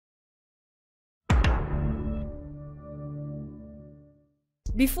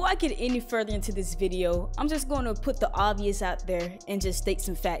Before I get any further into this video, I'm just going to put the obvious out there and just state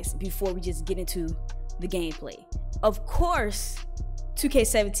some facts before we just get into the gameplay. Of course,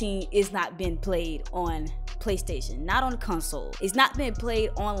 2K17 is not been played on PlayStation, not on console. It's not been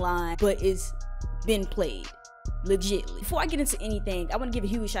played online, but it's been played legitly. Before I get into anything, I want to give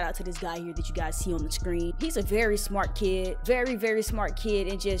a huge shout out to this guy here that you guys see on the screen. He's a very smart kid, very smart kid,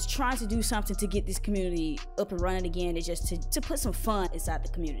 and just trying to do something to get this community up and running again, and just to put some fun inside the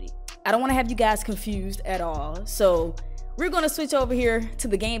community. I don't want to have you guys confused at all, so we're going to switch over here to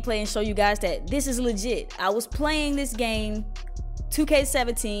the gameplay and show you guys that this is legit. I was playing this game,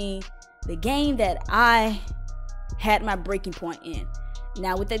 2K17, the game that I had my breaking point in.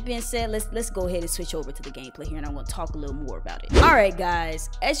 Now, with that being said, let's go ahead and switch over to the gameplay here, and I'm going to talk a little more about it. All right, guys,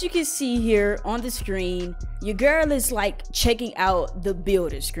 as you can see here on the screen, your girl is like checking out the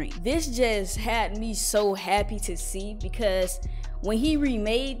builder screen. This just had me so happy to see, because when he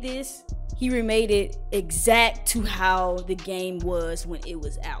remade this, he remade it exact to how the game was when it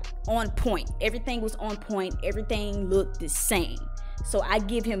was out. On point. Everything was on point. Everything looked the same. So I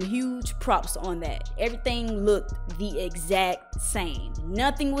give him huge props on that. Everything looked the exact same.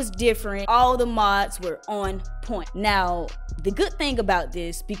 Nothing was different. All the mods were on point. Now, the good thing about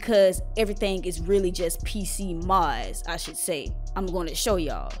this, because everything is really just PC mods, I should say, I'm going to show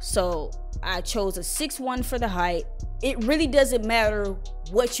y'all. So I chose a 6'1" for the height. It really doesn't matter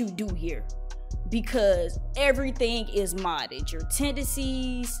what you do here, because everything is modded. Your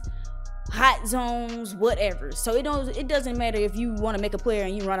tendencies, hot zones, whatever. So it doesn't matter if you want to make a player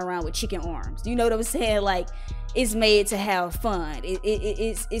and you run around with chicken arms. You know what I'm saying? Like, it's made to have fun.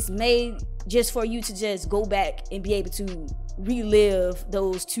 It's made just for you to just go back and be able to relive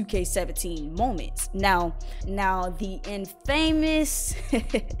those 2K17 moments. Now the infamous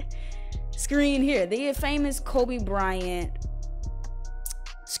screen here, the infamous Kobe Bryant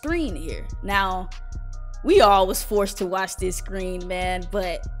screen here. Now, we all was forced to watch this screen, man,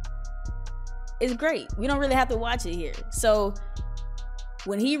 but it's great. We don't really have to watch it here. So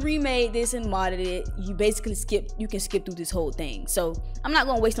when he remade this and modded it, you basically you can skip through this whole thing. So I'm not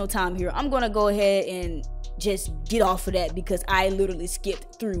gonna waste no time here. I'm gonna go ahead and just get off of that, because I literally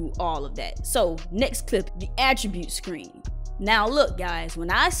skipped through all of that. So next clip, the attribute screen. Now look, guys,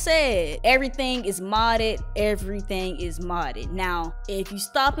 when I said everything is modded, everything is modded. Now, if you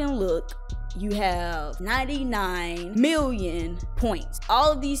stop and look, you have 99 million points.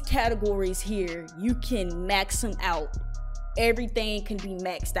 All of these categories here, you can max them out. Everything can be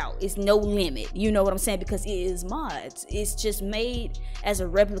maxed out. It's no limit. You know what I'm saying? Because it is mods. It's just made as a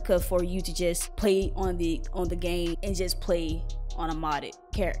replica for you to just play on the game and just play on a modded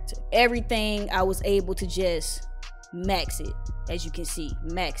character. Everything I was able to just max it. As you can see,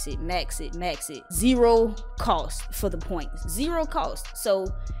 max it. Zero cost for the points. Zero cost. So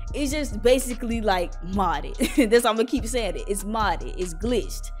it's just basically like modded. That's what I'm gonna keep saying it. It's modded. It's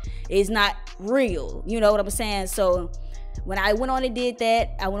glitched. It's not real. You know what I'm saying? So when I went on and did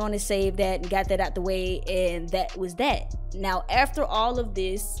that, I went on and saved that and got that out the way, and that was that. Now, after all of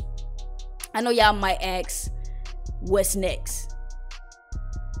this, I know y'all might ask, what's next?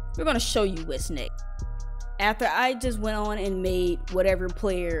 We're gonna show you what's next. After I just went on and made whatever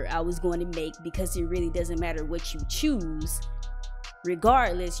player I was going to make, because it really doesn't matter what you choose,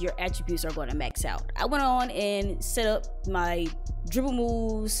 regardless, your attributes are going to max out. I went on and set up my dribble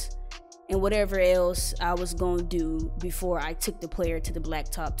moves and whatever else I was going to do before I took the player to the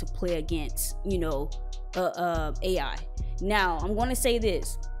blacktop to play against, you know, AI. Now, I'm going to say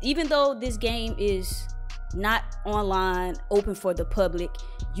this. Even though this game is not online, open for the public,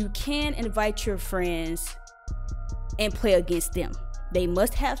 you can invite your friends and play against them. They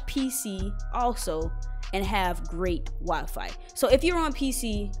must have PC also and have great Wi-Fi. So if you're on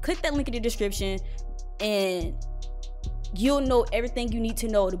PC, click that link in the description and you'll know everything you need to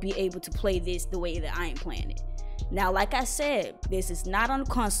know to be able to play this the way that I am playing it. Now, like I said, this is not on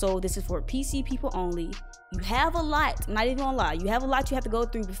console. This is for PC people only. You have a lot, I'm not even gonna lie, you have a lot you have to go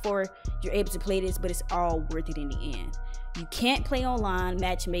through before you're able to play this, but it's all worth it in the end. You can't play online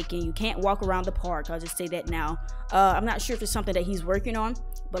matchmaking. You can't walk around the park. I'll just say that now. I'm not sure if it's something that he's working on,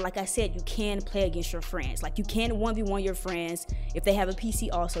 but like I said, you can play against your friends. Like, you can 1v1 your friends if they have a PC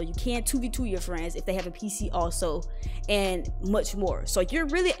also. You can 2v2 your friends if they have a PC also, and much more. So you're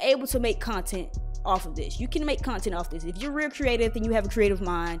really able to make content off of this. You can make content off this. If you're real creative and you have a creative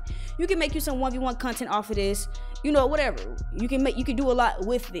mind, you can make you some 1v1 content off of this. You know, whatever. You can do a lot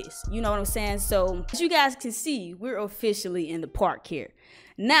with this. You know what I'm saying? So as you guys can see, we're officially in the park here.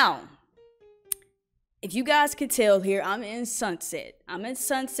 Now, if you guys can tell here, I'm in Sunset. I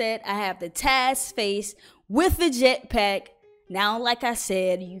have the Taz face with the jetpack. Now, like I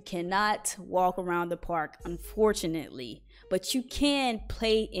said, you cannot walk around the park, unfortunately, but you can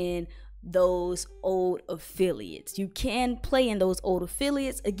play in those old affiliates. You can play in those old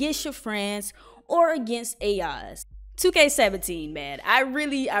affiliates against your friends or against AIs. 2K17, man, I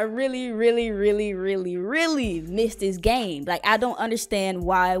really miss this game. Like, I don't understand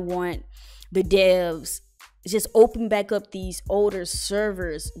why I want the devs just open back up these older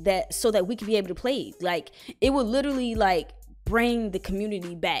servers so that we can be able to play. Like, it would literally like bring the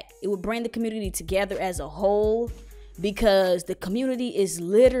community back. It would bring the community together as a whole, because the community is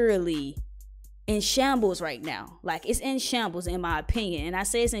literally in shambles right now. Like, it's in shambles, in my opinion. And I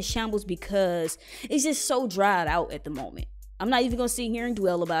say it's in shambles because it's just so dried out at the moment. I'm not even gonna sit here and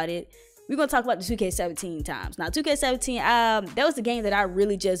dwell about it. We're gonna talk about the 2K17 times. Now, 2K17, that was the game that I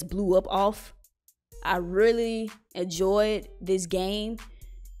really just blew up off. I really enjoyed this game.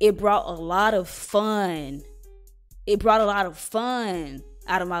 It brought a lot of fun. It brought a lot of fun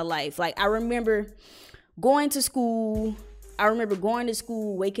out of my life. Like, I remember going to school,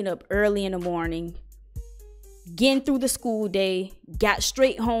 waking up early in the morning, getting through the school day, got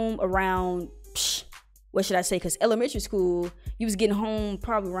straight home around, what should I say? Because elementary school, you was getting home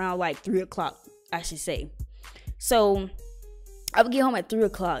probably around like 3 o'clock, I should say. So I would get home at 3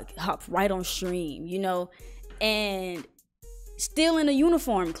 o'clock, hop right on stream, you know, and still in the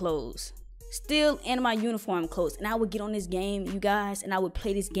uniform clothes. Still in my uniform clothes. And I would get on this game, you guys, and I would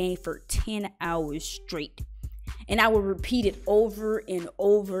play this game for 10 hours straight. And I would repeat it over and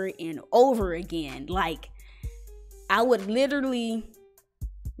over and over again. Like, I would literally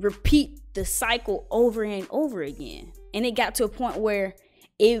repeat the cycle over and over again. And it got to a point where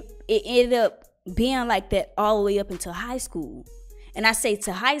it ended up being like that all the way up until high school. And I say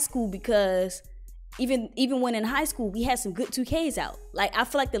to high school because even when in high school, we had some good 2Ks out. Like, I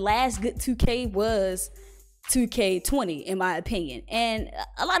feel like the last good 2K was 2K20, in my opinion. And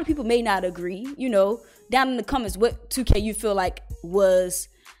a lot of people may not agree, you know, down in the comments, what 2K you feel like was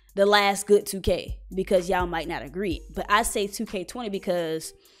the last good 2K, because y'all might not agree. But I say 2K20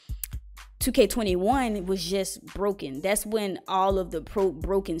 because 2K21 was just broken. That's when all of the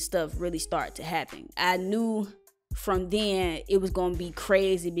broken stuff really started to happen. I knew from then it was gonna be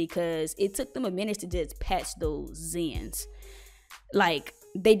crazy because it took them a minute to just patch those Zens. Like,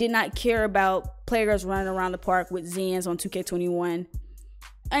 they did not care about players running around the park with Zens on 2K21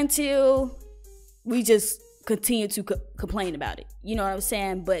 until we just continued to complain about it. You know what I'm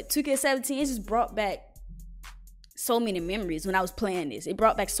saying? But 2K17, it just brought back so many memories when I was playing this. It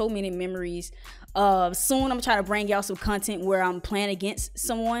brought back so many memories. Soon I'm trying to bring y'all some content where I'm playing against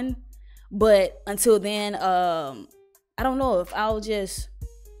someone. But until then, I don't know if I'll just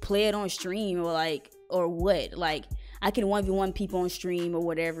play it on stream or what. Like, I can 1v1 people on stream or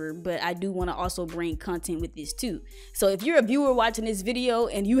whatever, but I do want to also bring content with this too. So if you're a viewer watching this video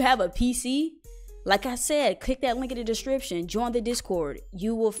and you have a PC, like I said, click that link in the description, join the Discord.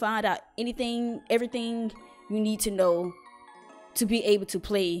 You will find out everything you need to know to be able to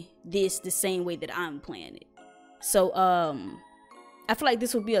play this the same way that I'm playing it. So, I feel like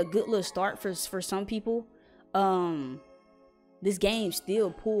this will be a good little start for some people. This game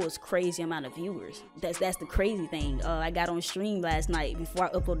still pulls crazy amount of viewers. That's the crazy thing. I got on stream last night before I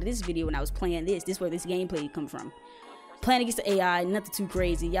uploaded this video when I was playing this. This is where this gameplay come from. Playing against the AI, nothing too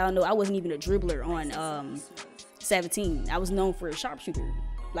crazy. Y'all know I wasn't even a dribbler on 17. I was known for a sharpshooter,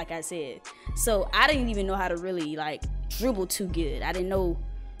 like I said. So I didn't even know how to really like dribble too good. I didn't know,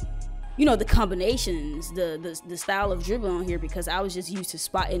 you know, the combinations, the style of dribbling on here, because I was just used to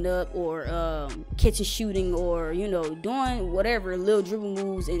spotting up or catching, shooting, or, you know, doing whatever little dribble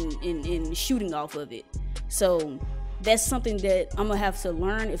moves and shooting off of it. So that's something that I'm gonna have to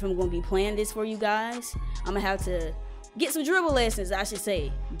learn if I'm gonna be playing this for you guys. I'm gonna have to get some dribble lessons, I should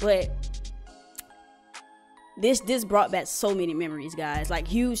say. But this brought back so many memories, guys. Like,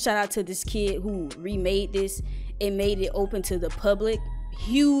 huge shout out to this kid who remade this and made it open to the public.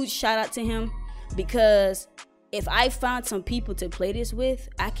 Huge shout out to him, because if I find some people to play this with,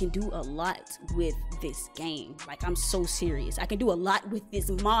 I can do a lot with this game. Like, I'm so serious. I can do a lot with this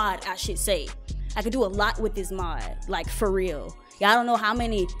mod, I should say. I can do a lot with this mod, like, for real. Y'all don't know how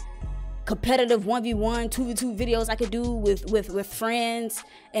many competitive 1v1, 2v2 videos I could do with friends,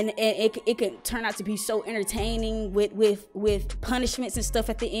 and it could turn out to be so entertaining with punishments and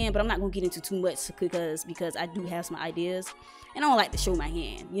stuff at the end. But I'm not gonna get into too much because I do have some ideas, and I don't like to show my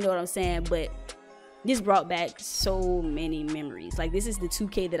hand, you know what I'm saying? But this brought back so many memories. Like, this is the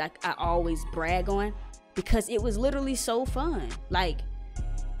 2K that I always brag on, because it was literally so fun. Like,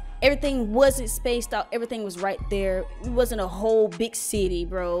 everything wasn't spaced out, everything was right there. It wasn't a whole big city,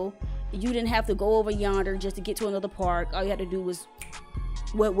 bro. you didn't have to go over yonder just to get to another park. All you had to do was,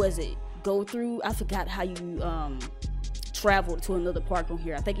 what was it? Go through, I forgot how you traveled to another park on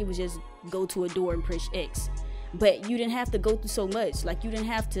here. I think it was just go to a door and press X. But you didn't have to go through so much. Like, you didn't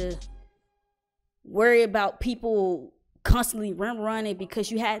have to worry about people constantly running,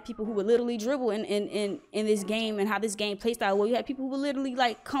 because you had people who would literally dribble in this game, and how this game play style. Well, you had people who would literally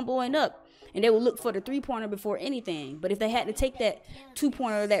like come blowing up, and they would look for the 3-pointer before anything. But if they had to take that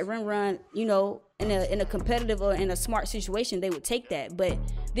 2-pointer, that run, you know, in a competitive or in a smart situation, they would take that. But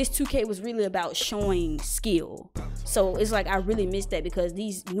this 2K was really about showing skill. So it's like, I really missed that, because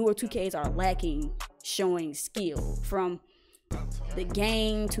these newer 2Ks are lacking showing skill, from the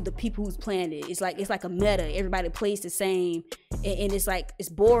game to the people who's playing it. It's like a meta. Everybody plays the same, and it's like, it's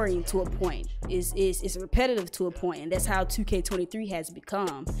boring to a point. It's repetitive to a point, and that's how 2K23 has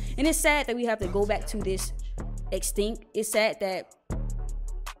become. And it's sad that we have to go back to this extinct. It's sad that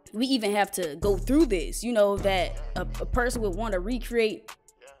we even have to go through this, you know, that a person would want to recreate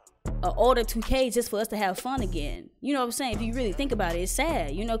an older 2K just for us to have fun again. You know what I'm saying? If you really think about it, it's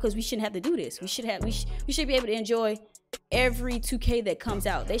sad, you know, because we shouldn't have to do this. We should be able to enjoy every 2K that comes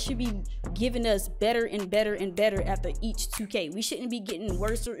out. They should be giving us better and better and better after each 2K. We shouldn't be getting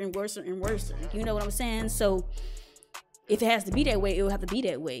worse and worse and worse. You know what I'm saying? So if it has to be that way, it will have to be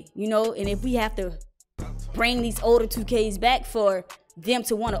that way, you know. And if we have to bring these older 2Ks back for them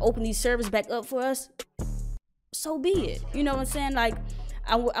to want to open these servers back up for us, so be it. You know what I'm saying? Like,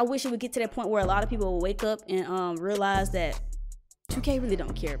 I wish it would get to that point where a lot of people will wake up and realize that 2K really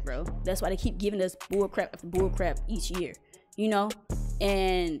don't care, bro. That's why they keep giving us bull crap after bull crap each year, you know?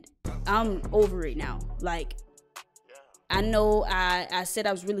 And I'm over it now. Like, I know I said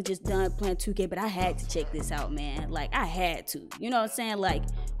I was really just done playing 2K, but I had to check this out, man. Like, I had to. You know what I'm saying? Like,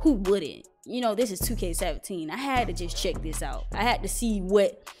 who wouldn't? You know, this is 2K17. I had to just check this out. I had to see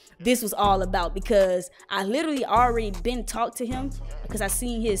what this was all about, because I literally already been talked to him, because I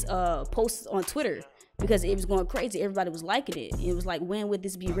seen his posts on Twitter, because it was going crazy. Everybody was liking it. It was like, when would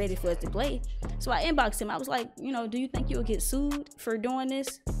this be ready for us to play? So I inboxed him. I was like, you know, do you think you'll get sued for doing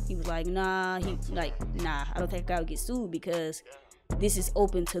this? He was like, nah. Nah, I don't think I would get sued, because this is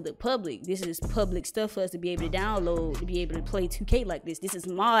open to the public. This is public stuff for us to be able to download, to be able to play 2K like this. This is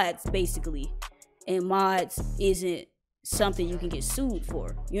mods, basically. And mods isn't something you can get sued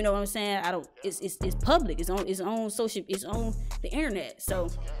for. You know what I'm saying? It's public. It's on social, it's on the internet. So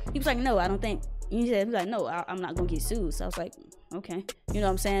he was like, no, I don't think. He said, like, no, I'm not gonna get sued. So I was like, okay, you know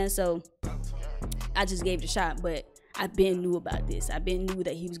what I'm saying? So I just gave it a shot. But I been knew about this. I been knew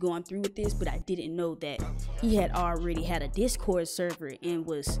that he was going through with this, but I didn't know that he had already had a Discord server and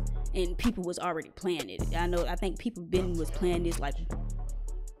people was already playing it. I think people was playing this like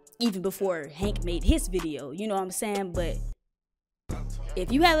even before Hank made his video. You know what I'm saying? But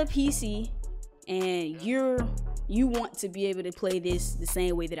if you have a PC and you want to be able to play this the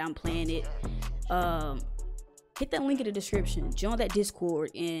same way that I'm playing it, hit that link in the description, join that Discord,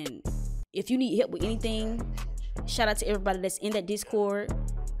 and if you need help with anything, shout out to everybody that's in that Discord.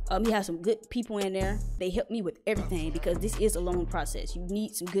 We have some good people in there. They help me with everything, because this is a long process. You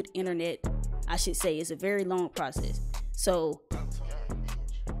need some good internet, I should say. It's a very long process. So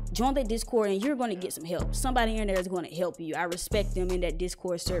join that Discord and you're going to get some help. Somebody in there is going to help you. I respect them in that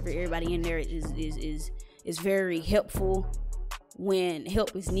Discord server. Everybody in there is very helpful when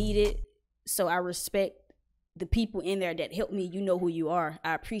help is needed. So I respect the people in there that help me. You know who you are.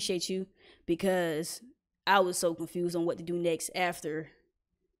 I appreciate you, because I was so confused on what to do next after,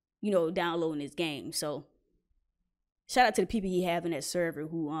 you know, downloading this game. So shout out to the people he have in that server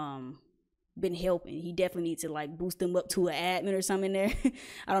who been helping. He definitely needs to like boost them up to an admin or something in there.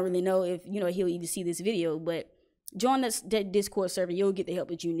 I don't really know if, you know, he'll even see this video, but join that Discord server. You'll get the help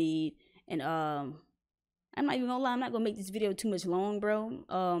that you need. And I'm not even gonna lie, I'm not gonna make this video too much long, bro.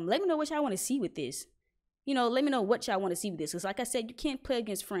 Let me know what y'all want to see with this. You know, let me know what y'all want to see with this, because like I said, you can't play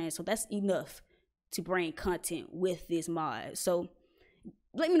against friends, so that's enough to bring content with this mod. So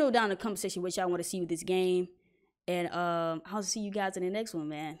let me know down in the comment section what y'all want to see with this game, and I'll see you guys in the next one,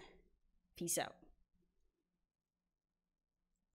 man. Peace out.